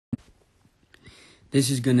This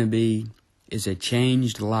is a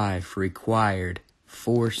changed life required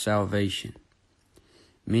for salvation.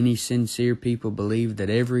 Many sincere people believe that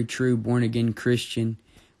every true born-again Christian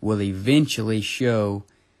will eventually show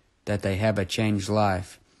that they have a changed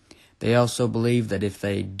life. They also believe that if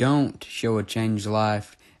they don't show a changed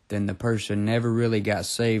life, then the person never really got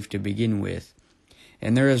saved to begin with.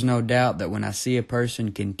 And there is no doubt that when I see a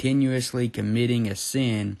person continuously committing a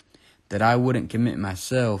sin that I wouldn't commit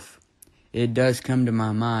myself, it does come to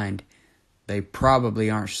my mind, they probably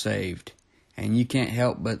aren't saved. And you can't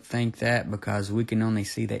help but think that because we can only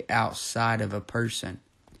see the outside of a person.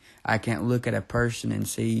 I can't look at a person and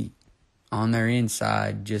see on their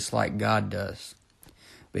inside just like God does.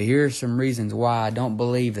 But here are some reasons why I don't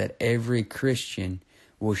believe that every Christian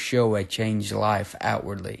will show a changed life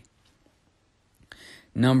outwardly.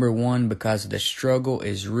 Number one, because the struggle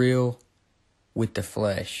is real with the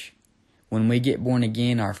flesh. When we get born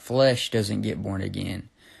again, our flesh doesn't get born again.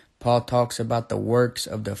 Paul talks about the works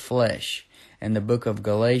of the flesh. In the book of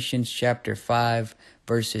Galatians chapter 5,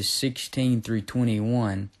 verses 16 through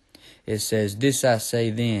 21, it says, "This I say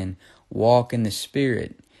then, walk in the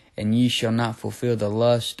Spirit, and ye shall not fulfill the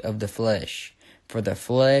lust of the flesh. For the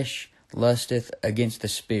flesh lusteth against the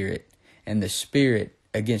Spirit, and the Spirit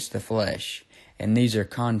against the flesh. And these are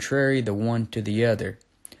contrary the one to the other,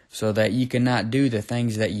 so that ye cannot do the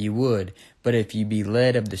things that ye would. But if ye be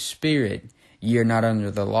led of the Spirit, ye are not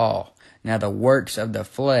under the law. Now the works of the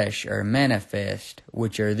flesh are manifest,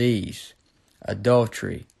 which are these: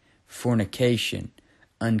 adultery, fornication,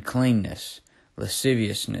 uncleanness,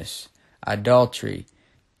 lasciviousness, idolatry,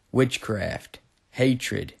 witchcraft,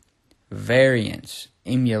 hatred, variance,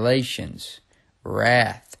 emulations,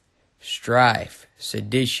 wrath, strife,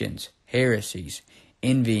 seditions, heresies,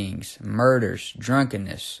 envyings, murders,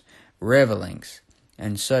 drunkenness, revellings,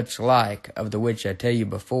 and such like, of the which I tell you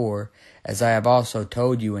before, as I have also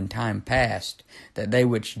told you in time past, that they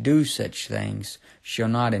which do such things shall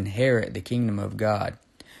not inherit the kingdom of God."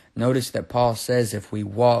 Notice that Paul says if we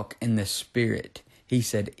walk in the Spirit. He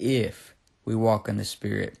said if we walk in the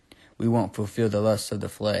Spirit, we won't fulfill the lusts of the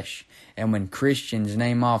flesh. And when Christians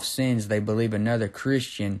name off sins they believe another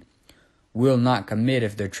Christian will not commit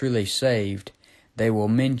if they're truly saved, they will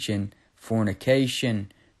mention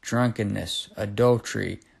fornication, drunkenness,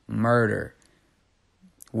 adultery, murder,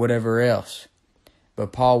 whatever else.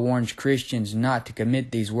 But Paul warns Christians not to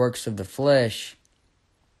commit these works of the flesh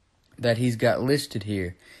that he's got listed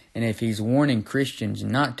here. And if he's warning Christians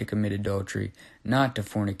not to commit adultery, not to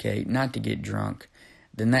fornicate, not to get drunk,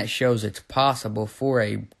 then that shows it's possible for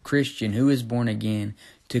a Christian who is born again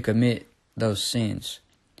to commit those sins.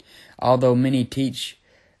 Although many teach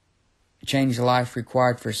changed life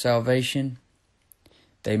required for salvation,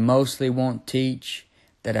 they mostly won't teach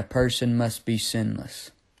that a person must be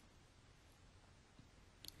sinless.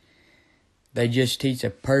 They just teach a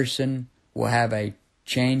person will have a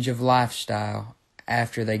change of lifestyle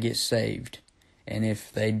after they get saved. And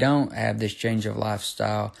if they don't have this change of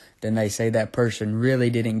lifestyle, then they say that person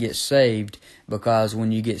really didn't get saved, because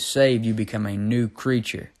when you get saved, you become a new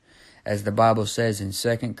creature. As the Bible says in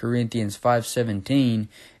 2 Corinthians 5:17,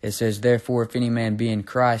 it says, "Therefore, if any man be in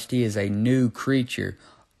Christ, he is a new creature.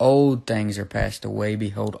 Old things are passed away.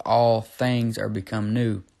 Behold, all things are become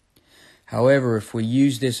new." However, if we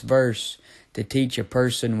use this verse to teach a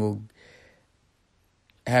person will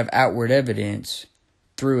have outward evidence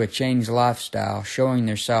through a changed lifestyle showing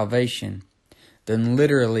their salvation, then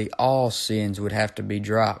literally all sins would have to be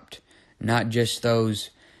dropped, not just those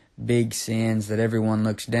big sins that everyone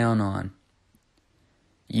looks down on.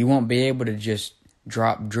 You won't be able to just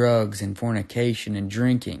drop drugs and fornication and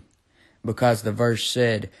drinking, because the verse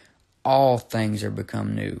said all things are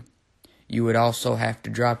become new. You would also have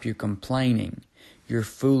to drop your complaining, your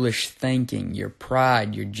foolish thinking, your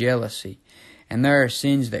pride, your jealousy. And there are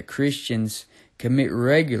sins that Christians commit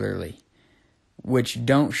regularly, which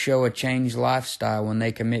don't show a changed lifestyle when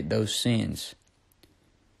they commit those sins.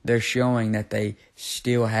 They're showing that they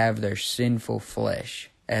still have their sinful flesh,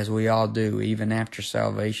 as we all do, even after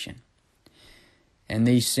salvation. And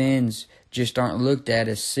these sins just aren't looked at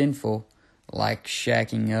as sinful, like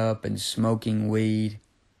shacking up and smoking weed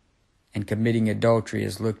and committing adultery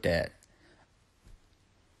is looked at.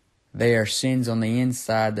 They are sins on the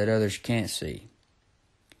inside that others can't see.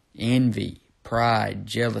 Envy, pride,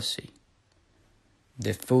 jealousy,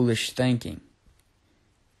 the foolish thinking.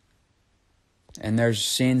 And there's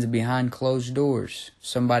sins behind closed doors.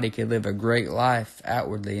 Somebody could live a great life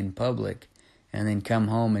outwardly in public and then come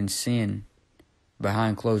home and sin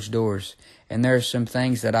behind closed doors. And there are some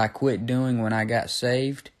things that I quit doing when I got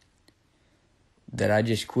saved that I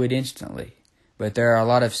just quit instantly, But there are a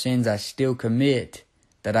lot of sins I still commit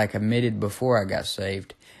that I committed before I got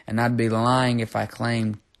saved, and I'd be lying if I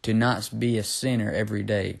claimed to not be a sinner every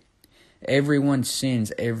day. Everyone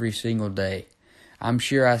sins every single day. I'm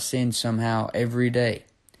sure I sin somehow every day.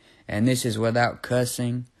 And this is without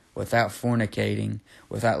cussing, without fornicating,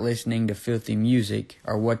 without listening to filthy music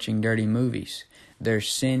or watching dirty movies. There's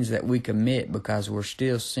sins that we commit because we're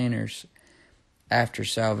still sinners after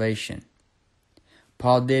salvation.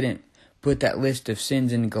 Paul didn't put that list of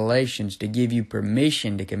sins in Galatians to give you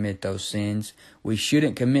permission to commit those sins. We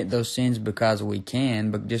shouldn't commit those sins because we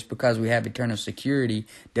can, but just because we have eternal security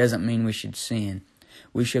doesn't mean we should sin.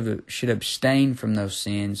 We should abstain from those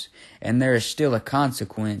sins, and there is still a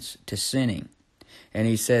consequence to sinning. And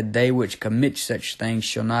he said, they which commit such things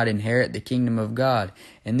shall not inherit the kingdom of God.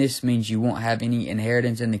 And this means you won't have any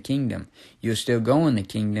inheritance in the kingdom. You'll still go in the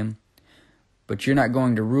kingdom, but you're not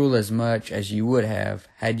going to rule as much as you would have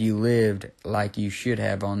had you lived like you should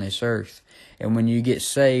have on this earth. And when you get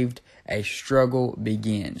saved, a struggle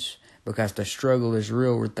begins, because the struggle is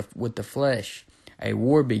real with the flesh. A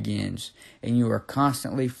war begins, and you are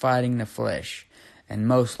constantly fighting the flesh. And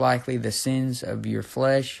most likely the sins of your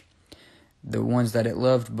flesh, the ones that it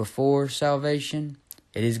loved before salvation,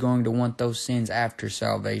 it is going to want those sins after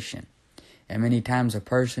salvation. And many times a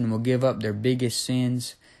person will give up their biggest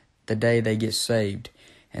sins the day they get saved.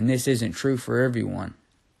 And this isn't true for everyone.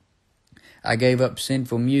 I gave up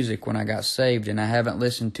sinful music when I got saved, and I haven't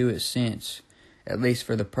listened to it since, at least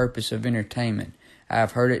for the purpose of entertainment. I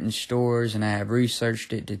have heard it in stores, and I have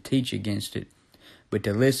researched it to teach against it. But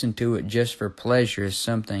to listen to it just for pleasure is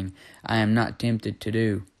something I am not tempted to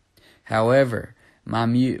do. However,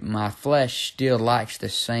 my flesh still likes the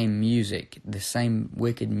same music, the same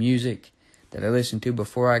wicked music that I listened to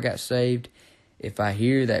before I got saved. If I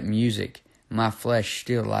hear that music, my flesh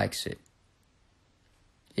still likes it.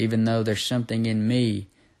 Even though there's something in me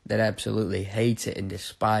that absolutely hates it and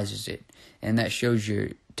despises it. And that shows your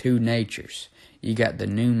two natures. You got the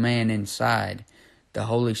new man inside. The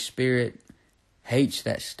Holy Spirit hates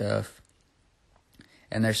that stuff.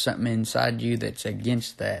 And there's something inside you that's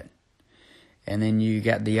against that. And then you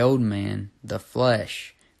got the old man, the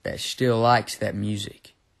flesh, that still likes that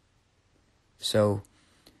music. So,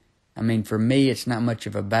 for me, it's not much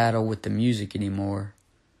of a battle with the music anymore.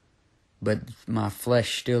 But my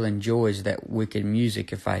flesh still enjoys that wicked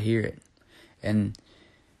music if I hear it. And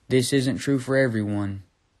this isn't true for everyone.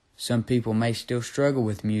 Some people may still struggle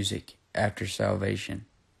with music after salvation.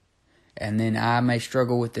 And then I may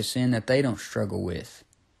struggle with the sin that they don't struggle with.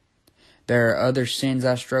 There are other sins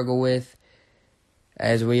I struggle with,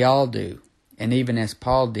 as we all do. And even as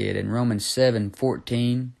Paul did in Romans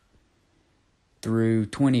 7:14 through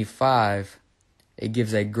 25, it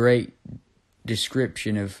gives a great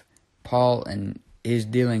description of Paul and his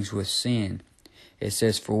dealings with sin. It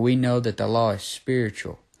says, "For we know that the law is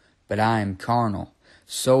spiritual, but I am carnal,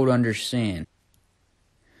 sold under sin.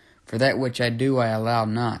 For that which I do I allow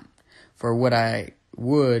not. For what I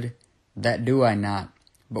would, that do I not.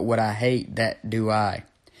 But what I hate, that do I.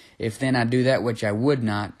 If then I do that which I would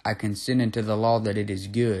not, I consent unto the law that it is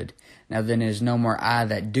good. Now then it is no more I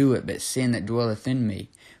that do it, but sin that dwelleth in me.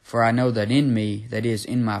 For I know that in me, that is,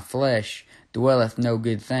 in my flesh, dwelleth no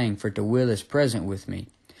good thing, for to will is present with me.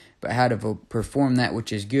 But how to perform that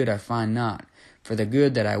which is good I find not. For the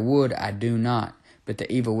good that I would I do not, but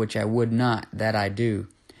the evil which I would not, that I do.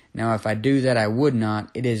 Now if I do that I would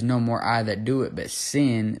not, it is no more I that do it, but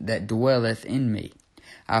sin that dwelleth in me.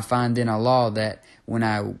 I find then a law that, when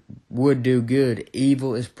I would do good,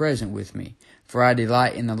 evil is present with me. For I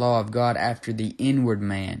delight in the law of God after the inward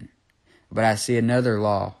man. But I see another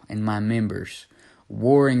law in my members,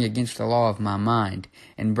 warring against the law of my mind,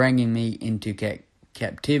 and bringing me into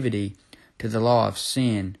captivity to the law of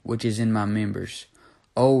sin, which is in my members.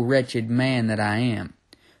 O wretched man that I am!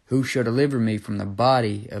 Who shall deliver me from the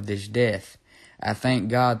body of this death? I thank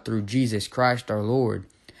God through Jesus Christ our Lord.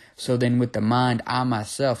 So then with the mind I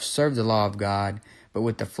myself serve the law of God, but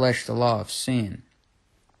with the flesh the law of sin."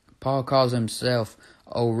 Paul calls himself,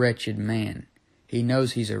 "O wretched man." He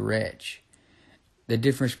knows he's a wretch. The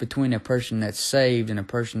difference between a person that's saved and a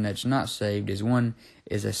person that's not saved is one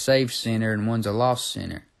is a saved sinner and one's a lost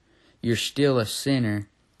sinner. You're still a sinner.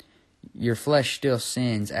 Your flesh still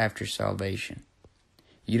sins after salvation.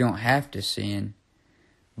 You don't have to sin,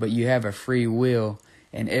 but you have a free will,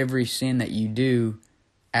 and every sin that you do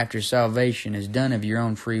after salvation is done of your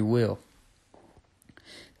own free will.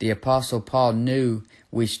 The Apostle Paul knew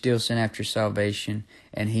we still sin after salvation,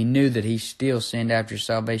 and he knew that he still sinned after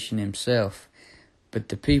salvation himself. But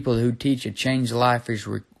the people who teach a changed life is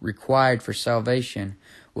required for salvation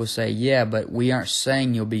will say, "Yeah, but we aren't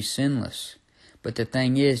saying you'll be sinless." But the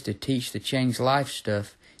thing is, to teach the changed life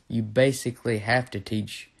stuff, you basically have to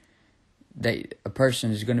teach that a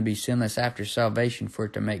person is going to be sinless after salvation for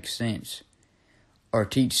it to make sense. Or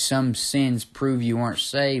teach some sins prove you aren't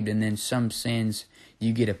saved, and then some sins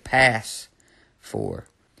you get a pass for.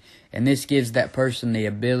 And this gives that person the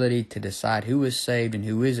ability to decide who is saved and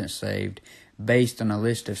who isn't saved based on a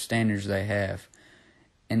list of standards they have.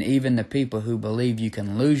 And even the people who believe you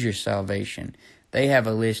can lose your salvation, they have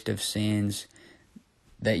a list of sins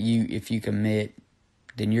that if you commit,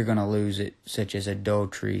 then you're going to lose it, such as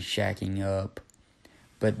adultery, shacking up.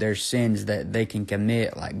 But there's sins that they can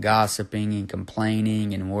commit, like gossiping and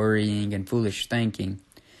complaining and worrying and foolish thinking.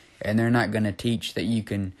 And they're not going to teach that you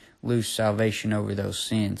can lose salvation over those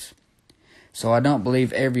sins. So I don't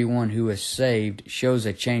believe everyone who is saved shows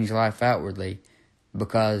a changed life outwardly,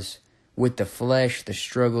 because with the flesh the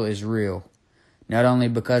struggle is real. Not only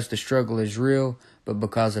because the struggle is real, but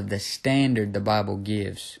because of the standard the Bible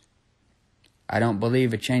gives. I don't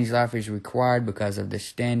believe a changed life is required because of the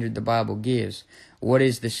standard the Bible gives. What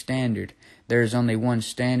is the standard? There is only one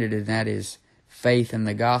standard, and that is faith in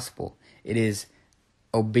the gospel. It is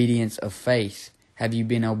obedience of faith. Have you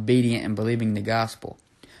been obedient in believing the gospel?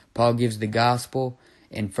 Paul gives the gospel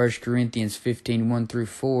in 1 Corinthians 15, 1 through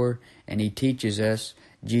 4, and he teaches us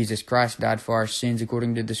Jesus Christ died for our sins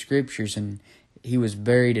according to the Scriptures, and He was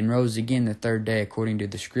buried and rose again the third day according to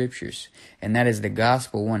the Scriptures. And that is the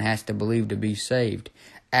gospel one has to believe to be saved.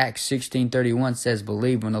 Acts 16:31 says,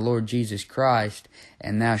 "Believe on the Lord Jesus Christ,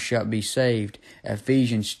 and thou shalt be saved."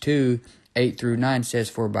 Ephesians 2:8 through 9 says,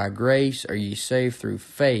 "For by grace are ye saved through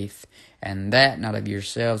faith, and that not of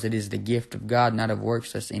yourselves, it is the gift of God, not of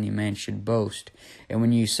works, lest any man should boast." And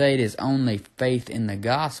when you say it is only faith in the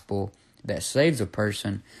gospel that saves a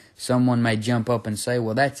person, someone may jump up and say,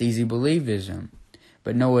 well, that's easy believism.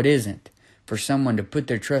 But no, it isn't. For someone to put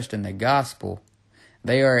their trust in the gospel,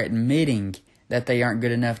 they are admitting that they aren't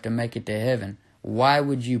good enough to make it to heaven. Why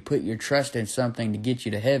would you put your trust in something to get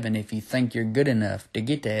you to heaven if you think you're good enough to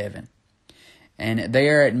get to heaven? And they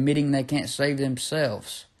are admitting they can't save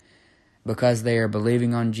themselves because they are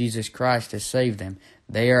believing on Jesus Christ to save them.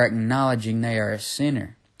 They are acknowledging they are a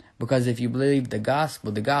sinner. Because if you believe the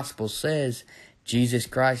gospel says Jesus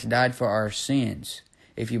Christ died for our sins.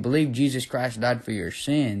 If you believe Jesus Christ died for your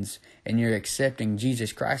sins, and you're accepting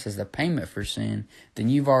Jesus Christ as the payment for sin, then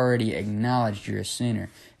you've already acknowledged you're a sinner.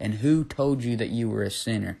 And who told you that you were a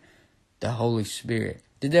sinner? The Holy Spirit.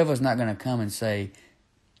 The devil's not going to come and say,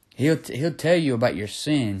 he'll tell you about your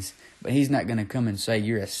sins, but he's not going to come and say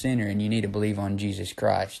you're a sinner and you need to believe on Jesus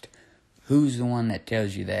Christ. Who's the one that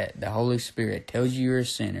tells you that? The Holy Spirit tells you you're a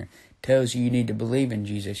sinner, tells you need to believe in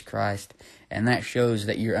Jesus Christ, and that shows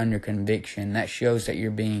that you're under conviction. That shows that you're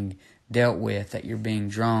being dealt with, that you're being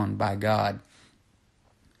drawn by God.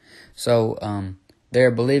 So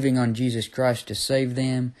they're believing on Jesus Christ to save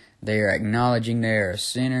them. They are acknowledging they are a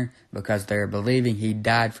sinner because they are believing He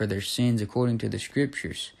died for their sins according to the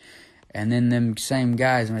Scriptures. And then them same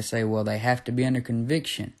guys may say, well, they have to be under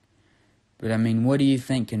conviction. But I mean, what do you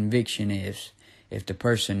think conviction is? If the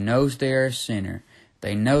person knows they are a sinner,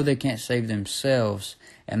 they know they can't save themselves,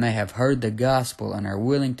 and they have heard the gospel and are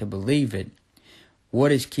willing to believe it,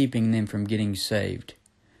 what is keeping them from getting saved?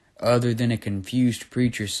 Other than a confused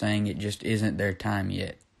preacher saying it just isn't their time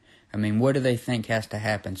yet. I mean, what do they think has to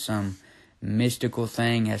happen? Some mystical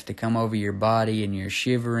thing has to come over your body and you're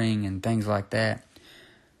shivering and things like that?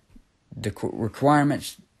 The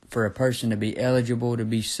requirements for a person to be eligible to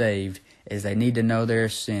be saved is they need to know they're a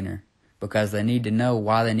sinner, because they need to know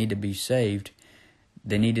why they need to be saved.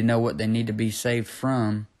 They need to know what they need to be saved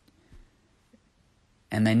from,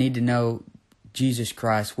 and they need to know Jesus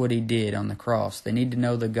Christ, what He did on the cross. They need to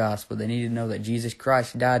know the gospel. They need to know that Jesus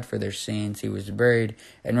Christ died for their sins. He was buried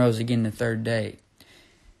and rose again the third day.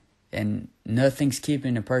 And nothing's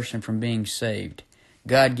keeping a person from being saved.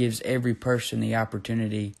 God gives every person the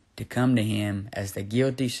opportunity to come to Him as the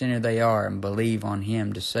guilty sinner they are and believe on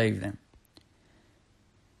Him to save them.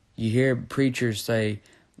 You hear preachers say,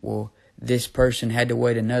 well, this person had to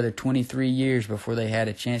wait another 23 years before they had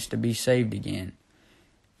a chance to be saved again.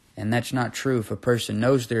 And that's not true. If a person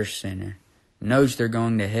knows they're a sinner, knows they're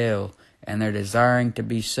going to hell, and they're desiring to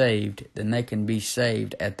be saved, then they can be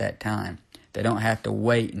saved at that time. They don't have to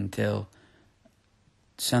wait until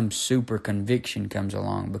some super conviction comes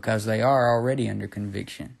along, because they are already under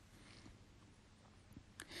conviction.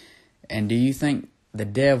 And do you think the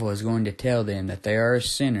devil is going to tell them that they are a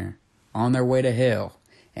sinner on their way to hell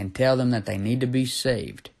and tell them that they need to be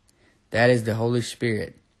saved? That is the Holy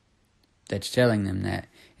Spirit that's telling them that.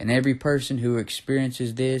 And every person who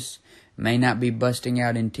experiences this may not be busting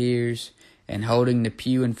out in tears and holding the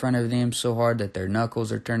pew in front of them so hard that their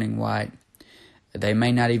knuckles are turning white. They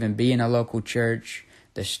may not even be in a local church.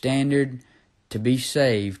 The standard to be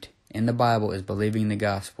saved in the Bible is believing the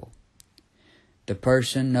gospel. The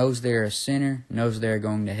person knows they're a sinner, knows they're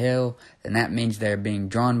going to hell, and that means they're being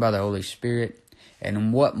drawn by the Holy Spirit.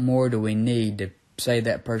 And what more do we need to say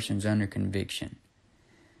that person's under conviction?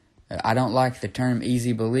 I don't like the term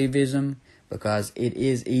easy believism because it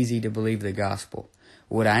is easy to believe the gospel.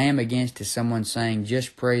 What I am against is someone saying,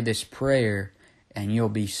 just pray this prayer and you'll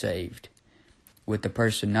be saved, with the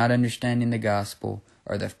person not understanding the gospel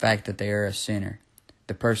or the fact that they are a sinner.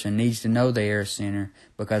 The person needs to know they are a sinner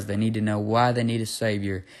because they need to know why they need a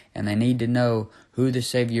Savior, and they need to know who the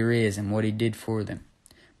Savior is and what He did for them.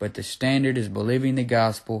 But the standard is believing the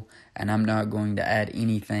gospel, and I'm not going to add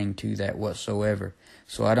anything to that whatsoever.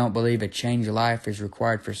 So I don't believe a changed life is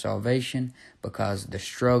required for salvation because the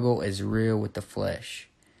struggle is real with the flesh.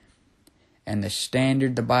 And the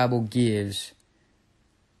standard the Bible gives,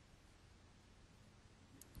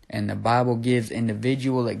 and the Bible gives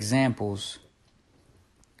individual examples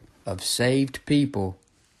of saved people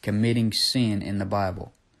committing sin in the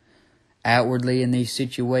Bible. Outwardly in these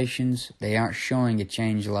situations, they aren't showing a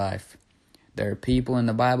changed life. There are people in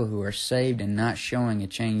the Bible who are saved and not showing a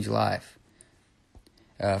changed life.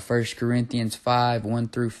 1 Corinthians 5, 1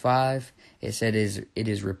 through 5, it said, "It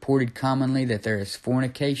is reported commonly that there is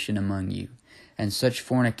fornication among you, and such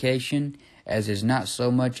fornication as is not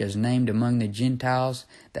so much as named among the Gentiles,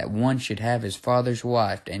 that one should have his father's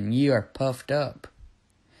wife, and ye are puffed up."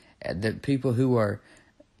 These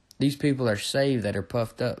people are saved that are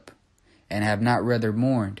puffed up, and have not rather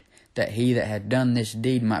mourned, that he that had done this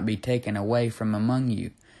deed might be taken away from among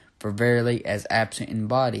you. For verily, as absent in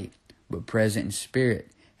body, but present in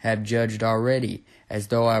spirit, have judged already, as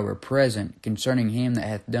though I were present, concerning him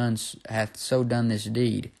that hath so done this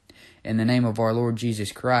deed. In the name of our Lord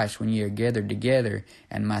Jesus Christ, when ye are gathered together,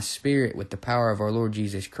 and my spirit with the power of our Lord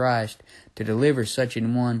Jesus Christ, to deliver such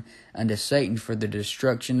an one unto Satan for the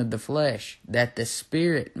destruction of the flesh, that the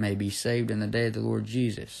spirit may be saved in the day of the Lord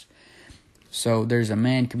Jesus. So there's a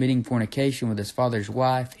man committing fornication with his father's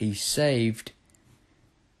wife. He's saved,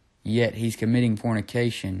 yet he's committing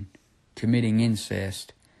fornication, committing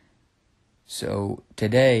incest. So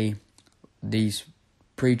today, these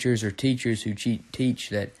preachers or teachers who teach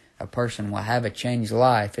that a person will have a changed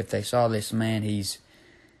life if they saw this man, he's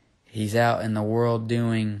out in the world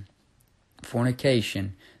doing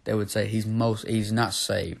fornication, they would say he's not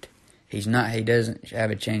saved. He doesn't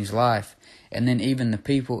have a changed life. And then even the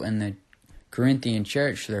people in the Corinthian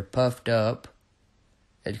church, they're puffed up.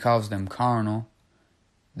 It calls them carnal.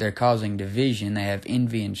 They're causing division. They have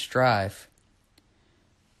envy and strife.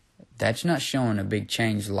 That's not showing a big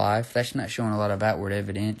changed life. That's not showing a lot of outward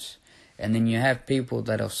evidence. And then you have people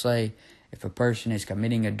that'll say if a person is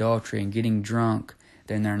committing adultery and getting drunk,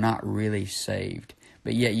 then they're not really saved.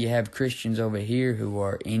 But yet you have Christians over here who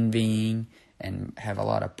are envying and have a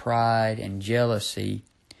lot of pride and jealousy,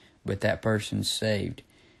 but that person's saved.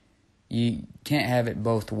 You can't have it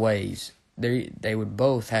both ways. They would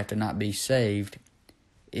both have to not be saved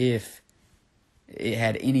if it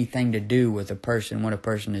had anything to do with what a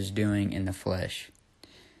person is doing in the flesh.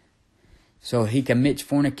 So he commits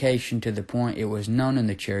fornication to the point it was known in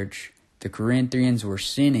the church. The Corinthians were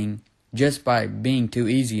sinning just by being too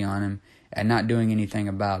easy on him and not doing anything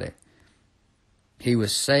about it. He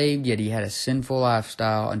was saved, yet he had a sinful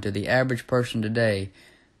lifestyle, and to the average person today,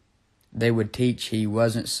 they would teach he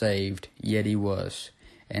wasn't saved, yet he was.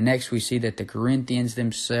 And next we see that the Corinthians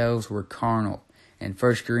themselves were carnal. In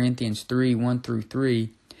 1 Corinthians 3, 1 through 3,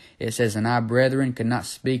 it says, "And I, brethren, could not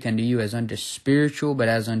speak unto you as unto spiritual, but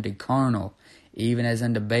as unto carnal, even as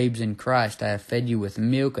unto babes in Christ. I have fed you with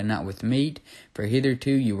milk and not with meat, for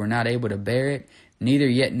hitherto you were not able to bear it, neither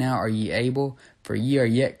yet now are ye able, for ye are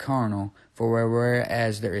yet carnal. For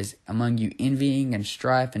whereas there is among you envying and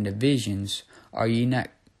strife and divisions, are ye not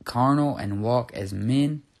carnal and walk as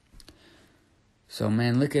men?" So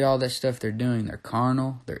man, look at all that stuff they're doing. They're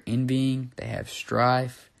carnal, they're envying, they have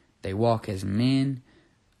strife, they walk as men.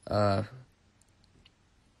 The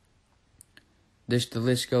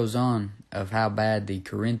list goes on of how bad the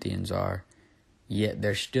Corinthians are, yet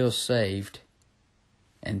they're still saved.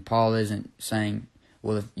 And Paul isn't saying,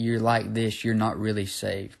 well, if you're like this, you're not really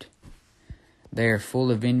saved. They are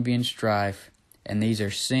full of envy and strife, and these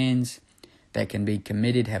are sins that can be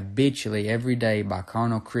committed habitually every day by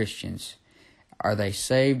carnal Christians. Are they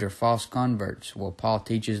saved or false converts? Well, Paul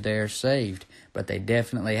teaches they are saved, but they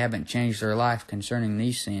definitely haven't changed their life concerning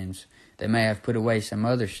these sins. They may have put away some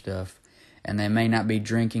other stuff. And they may not be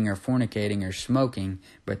drinking or fornicating or smoking,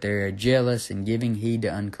 but they are jealous and giving heed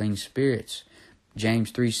to unclean spirits.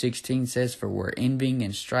 James 3:16 says, "For where envying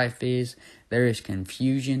and strife is, there is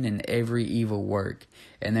confusion in every evil work."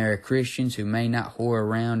 And there are Christians who may not whore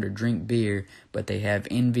around or drink beer, but they have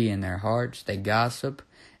envy in their hearts. They gossip,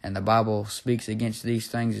 and the Bible speaks against these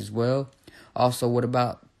things as well. Also, what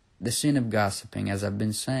about the sin of gossiping? As I've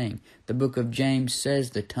been saying, the book of James says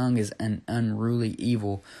the tongue is an unruly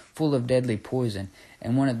evil, full of deadly poison.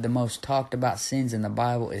 And one of the most talked about sins in the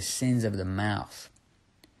Bible is sins of the mouth.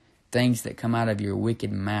 Things that come out of your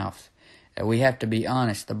wicked mouth. We have to be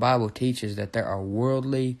honest. The Bible teaches that there are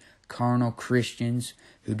worldly, carnal Christians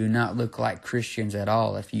who do not look like Christians at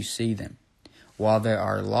all if you see them, while there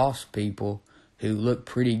are lost people who look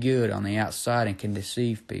pretty good on the outside and can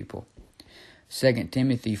deceive people. 2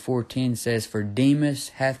 Timothy 4:10 says, "For Demas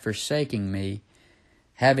hath forsaken me,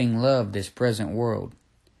 having loved this present world."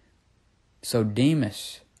 So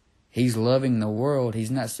Demas, he's loving the world. He's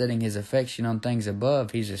not setting his affection on things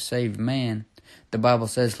above. He's a saved man. The Bible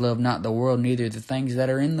says, "Love not the world, neither the things that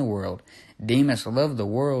are in the world." Demas loved the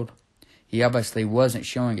world. He obviously wasn't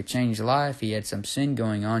showing a changed life. He had some sin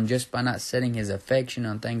going on just by not setting his affection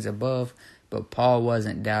on things above. But Paul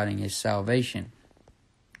wasn't doubting his salvation.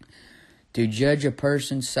 To judge a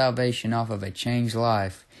person's salvation off of a changed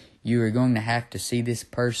life, you are going to have to see this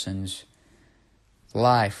person's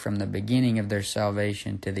life from the beginning of their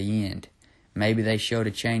salvation to the end. Maybe they showed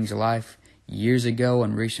a changed life years ago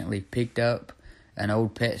and recently picked up an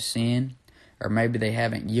old pet sin, or maybe they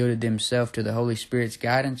haven't yielded themselves to the Holy Spirit's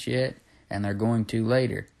guidance yet, and they're going to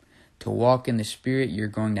later. To walk in the Spirit, you're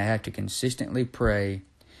going to have to consistently pray,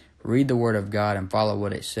 read the Word of God, and follow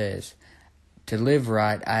what it says. To live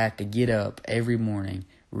right, I have to get up every morning,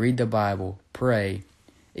 read the Bible, pray,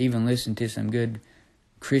 even listen to some good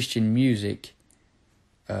Christian music,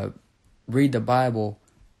 read the Bible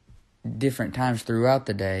different times throughout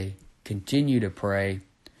the day, continue to pray.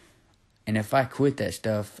 And if I quit that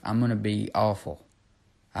stuff, I'm going to be awful.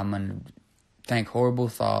 I'm going to think horrible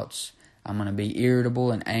thoughts. I'm going to be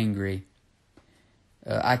irritable and angry.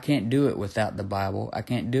 I can't do it without the Bible. I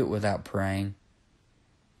can't do it without praying.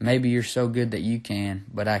 Maybe you're so good that you can,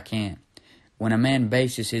 but I can't. When a man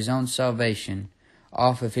bases his own salvation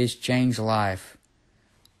off of his changed life,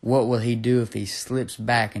 what will he do if he slips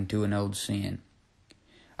back into an old sin?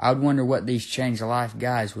 I would wonder what these changed life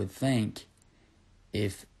guys would think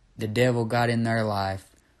if the devil got in their life,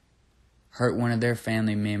 hurt one of their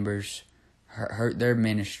family members, hurt their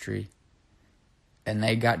ministry, and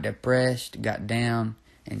they got depressed, got down,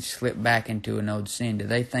 and slipped back into an old sin. Do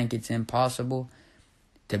they think it's impossible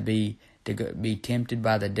to be tempted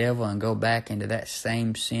by the devil and go back into that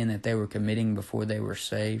same sin that they were committing before they were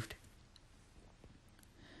saved?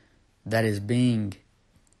 That is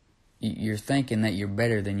you're thinking that you're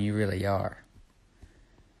better than you really are.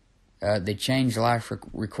 The changed life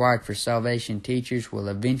required for salvation teachers will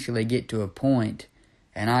eventually get to a point,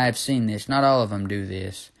 and I have seen this, not all of them do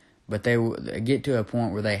this, but they will get to a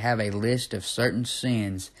point where they have a list of certain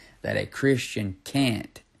sins that a Christian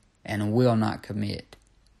can't and will not commit.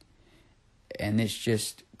 And it's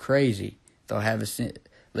just crazy. They'll have a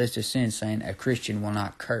list of sins saying a Christian will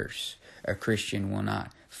not curse, a Christian will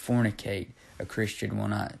not fornicate, a Christian will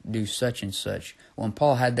not do such and such. When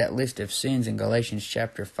Paul had that list of sins in Galatians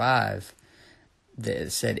chapter 5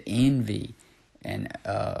 that said envy and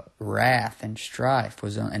wrath and strife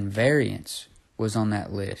and variance was on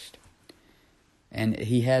that list. And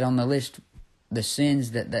he had on the list the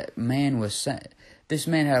sins that man was. This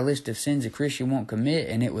man had a list of sins a Christian won't commit,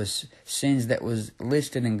 and it was sins that was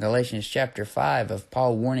listed in Galatians chapter 5 of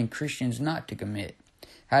Paul warning Christians not to commit.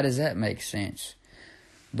 How does that make sense?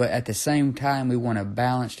 But at the same time, we want a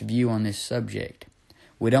balanced view on this subject.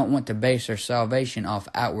 We don't want to base our salvation off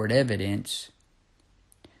outward evidence,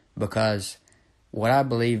 because what I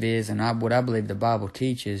believe is, and what I believe the Bible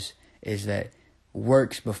teaches, is that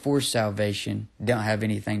works before salvation don't have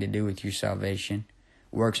anything to do with your salvation.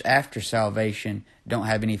 Works after salvation don't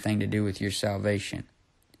have anything to do with your salvation.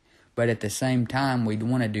 But at the same time, we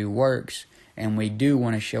want to do works, and we do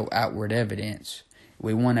want to show outward evidence.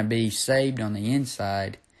 We want to be saved on the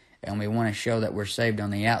inside, and we want to show that we're saved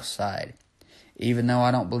on the outside. Even though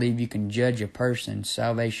I don't believe you can judge a person's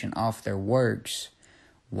salvation off their works,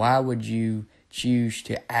 why would you choose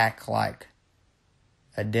to act like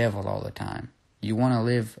a devil all the time? You want to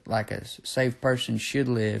live like a saved person should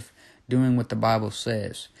live, doing what the Bible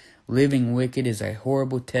says. Living wicked is a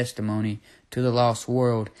horrible testimony to the lost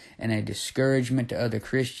world and a discouragement to other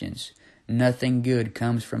Christians. Nothing good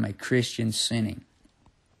comes from a Christian sinning.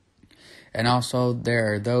 And also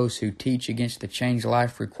there are those who teach against the changed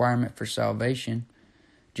life requirement for salvation,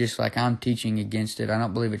 just like I'm teaching against it. I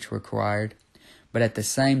don't believe it's required. But at the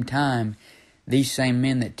same time, these same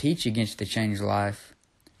men that teach against the changed life,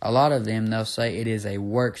 a lot of them, they'll say it is a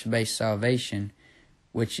works-based salvation,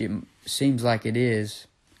 which it seems like it is.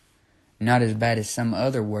 Not as bad as some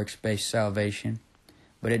other works-based salvation,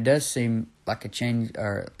 but it does seem like it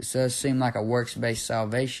does seem like a works-based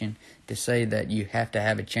salvation to say that you have to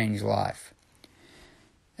have a changed life.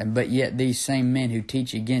 But yet these same men who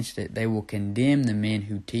teach against it, they will condemn the men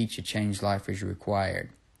who teach a changed life is required.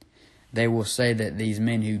 They will say that these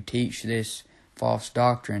men who teach this false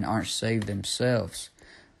doctrine aren't saved themselves.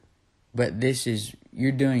 But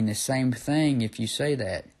you're doing the same thing if you say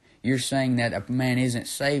that. You're saying that a man isn't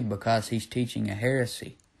saved because he's teaching a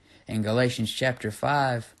heresy. In Galatians chapter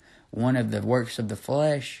 5, one of the works of the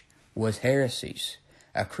flesh was heresies.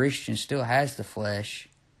 A Christian still has the flesh,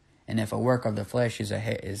 and if a work of the flesh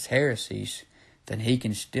is heresies, then he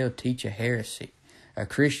can still teach a heresy. A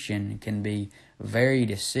Christian can be very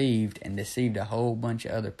deceived and deceived a whole bunch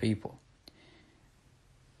of other people.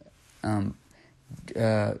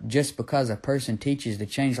 Just because a person teaches the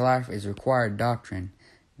changed life is required doctrine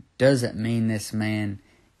doesn't mean this man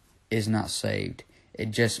is not saved.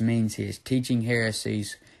 It just means he is teaching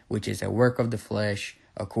heresies, which is a work of the flesh,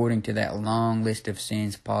 according to that long list of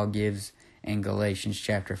sins Paul gives in Galatians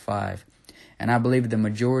chapter 5. And I believe the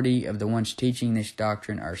majority of the ones teaching this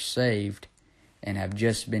doctrine are saved and have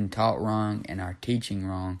just been taught wrong and are teaching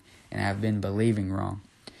wrong and have been believing wrong.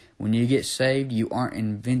 When you get saved, you aren't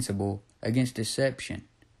invincible against deception.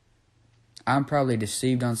 I'm probably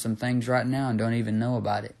deceived on some things right now and don't even know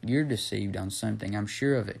about it. You're deceived on something, I'm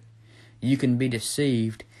sure of it. You can be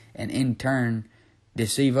deceived and in turn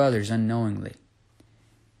deceive others unknowingly.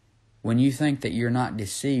 When you think that you're not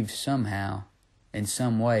deceived somehow, in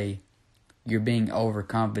some way, you're being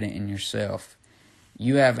overconfident in yourself.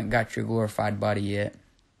 You haven't got your glorified body yet.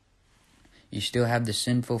 You still have the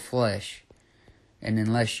sinful flesh. And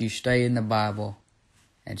unless you stay in the Bible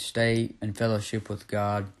and stay in fellowship with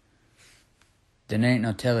God, then there ain't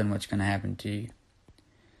no telling what's going to happen to you.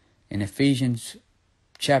 In Ephesians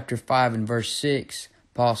chapter 5 and verse 6,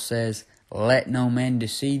 Paul says, "Let no man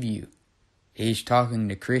deceive you." He's talking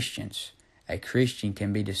to Christians. A Christian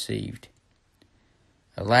can be deceived.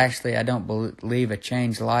 Lastly, I don't believe a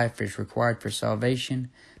changed life is required for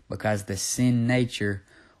salvation because the sin nature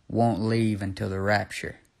won't leave until the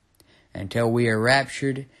rapture. Until we are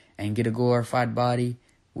raptured and get a glorified body,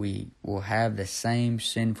 we will have the same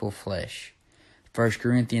sinful flesh. 1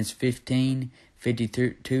 Corinthians 15,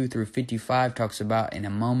 52 through 55 talks about in a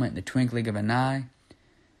moment, the twinkling of an eye,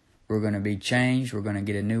 we're going to be changed. We're going to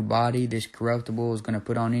get a new body. This corruptible is going to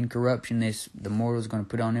put on incorruption. The mortal is going to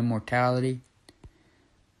put on immortality.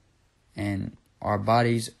 And our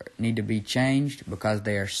bodies need to be changed because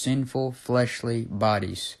they are sinful, fleshly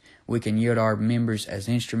bodies. We can yield our members as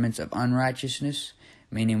instruments of unrighteousness,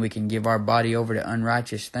 meaning we can give our body over to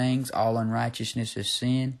unrighteous things. All unrighteousness is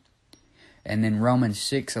sin. And then Romans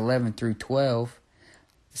 6:11 through 12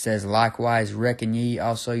 says, "Likewise reckon ye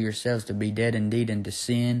also yourselves to be dead indeed unto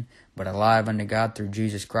sin, but alive unto God through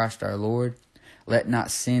Jesus Christ our Lord. Let not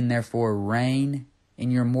sin therefore reign in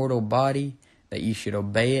your mortal body, that ye should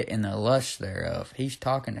obey it in the lust thereof." He's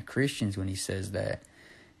talking to Christians when he says that.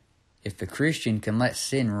 If the Christian can let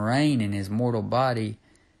sin reign in his mortal body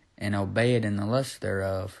and obey it in the lust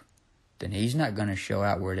thereof, then he's not going to show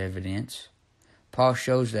outward evidence. Paul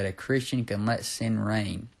shows that a Christian can let sin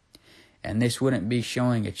reign. And this wouldn't be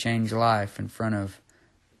showing a changed life in front of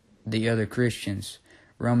the other Christians.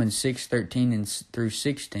 Romans 6:13 through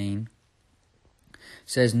 16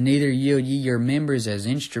 says, "Neither yield ye your members as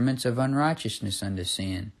instruments of unrighteousness unto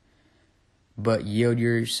sin, but yield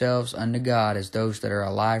yourselves unto God as those that are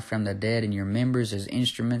alive from the dead, and your members as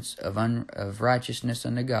instruments of righteousness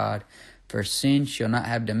unto God. For sin shall not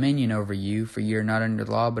have dominion over you, for ye are not under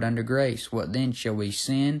the law, but under grace. What then, shall we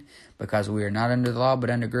sin, because we are not under the law, but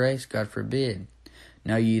under grace? God forbid.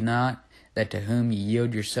 Know ye not that to whom ye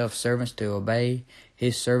yield yourselves servants to obey,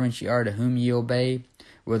 his servants ye are to whom ye obey,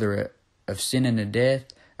 whether of sin unto death,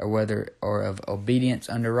 or of obedience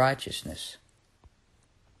unto righteousness?"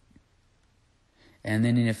 And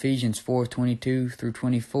then in Ephesians 4:22 through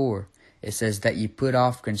 24, it says, "That ye put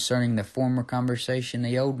off concerning the former conversation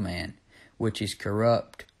the old man, which is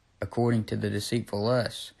corrupt according to the deceitful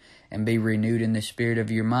lusts, and be renewed in the spirit of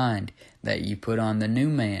your mind, that ye put on the new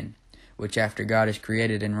man, which after God is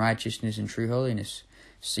created in righteousness and true holiness."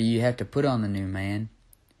 So you have to put on the new man.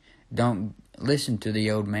 Don't listen to the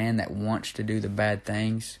old man that wants to do the bad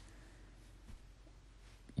things.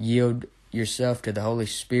 Yield yourself to the Holy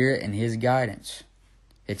Spirit and His guidance.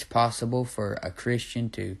 It's possible for a Christian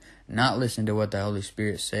to not listen to what the Holy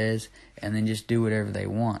Spirit says and then just do whatever they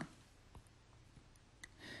want.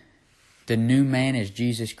 The new man is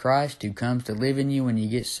Jesus Christ, who comes to live in you when you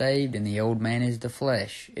get saved, and the old man is the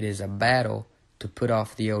flesh. It is a battle to put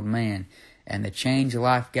off the old man. And the Change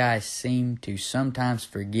Life guys seem to sometimes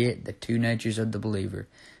forget the two natures of the believer,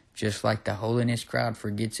 just like the holiness crowd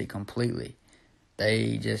forgets it completely.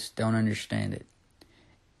 They just don't understand it.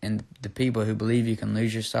 And the people who believe you can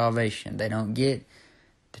lose your salvation, they don't get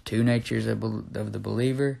the two natures of the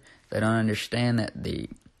believer. They don't understand that the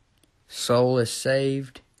soul is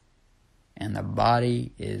saved and the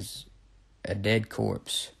body is a dead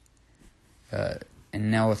corpse. And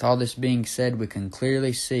now with all this being said, we can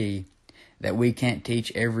clearly see that we can't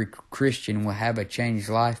teach every Christian will have a changed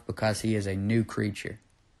life because he is a new creature.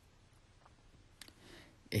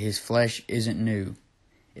 His flesh isn't new.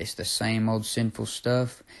 It's the same old sinful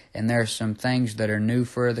stuff, and there are some things that are new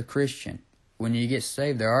for the Christian. When you get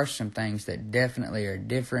saved, there are some things that definitely are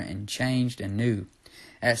different and changed and new.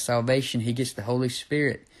 At salvation, He gets the Holy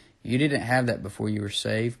Spirit. You didn't have that before you were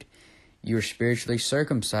saved. You were spiritually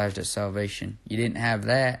circumcised at salvation. You didn't have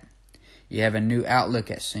that. You have a new outlook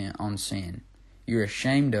on sin. You're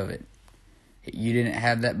ashamed of it. You didn't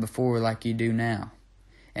have that before like you do now.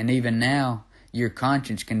 And even now, your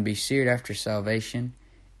conscience can be seared after salvation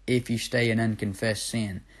if you stay in unconfessed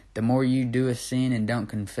sin. The more you do a sin and don't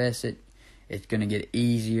confess it, it's going to get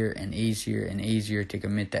easier and easier and easier to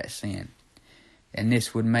commit that sin. And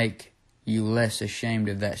this would make you less ashamed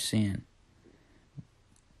of that sin.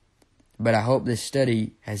 But I hope this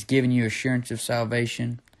study has given you assurance of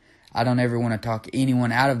salvation. I don't ever want to talk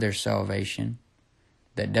anyone out of their salvation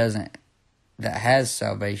that has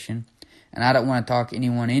salvation. And I don't want to talk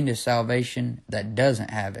anyone into salvation that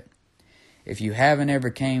doesn't have it. If you haven't ever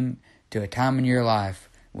came to a time in your life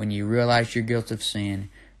when you realized your guilt of sin,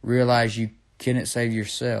 realized you couldn't save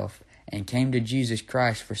yourself, and came to Jesus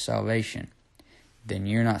Christ for salvation, then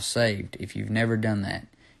you're not saved. If you've never done that,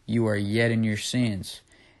 you are yet in your sins.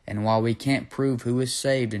 And while we can't prove who is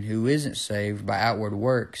saved and who isn't saved by outward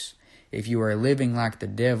works, if you are living like the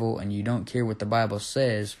devil and you don't care what the Bible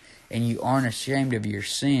says, and you aren't ashamed of your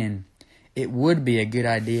sin, it would be a good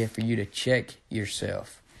idea for you to check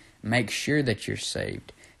yourself. Make sure that you're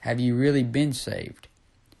saved. Have you really been saved?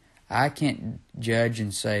 I can't judge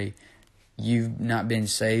and say you've not been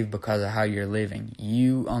saved because of how you're living.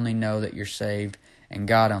 You only know that you're saved, and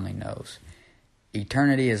God only knows.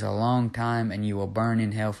 Eternity is a long time, and you will burn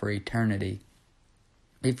in hell for eternity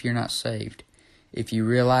if you're not saved. If you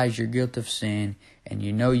realize your guilt of sin, and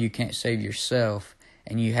you know you can't save yourself,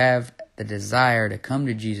 and you have the desire to come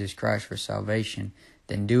to Jesus Christ for salvation,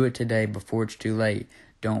 then do it today before it's too late.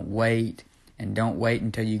 Don't wait, and don't wait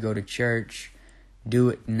until you go to church. Do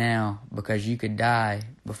it now, because you could die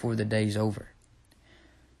before the day's over.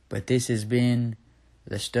 But this has been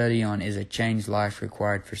the study on Is a Changed Life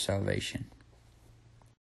Required for Salvation?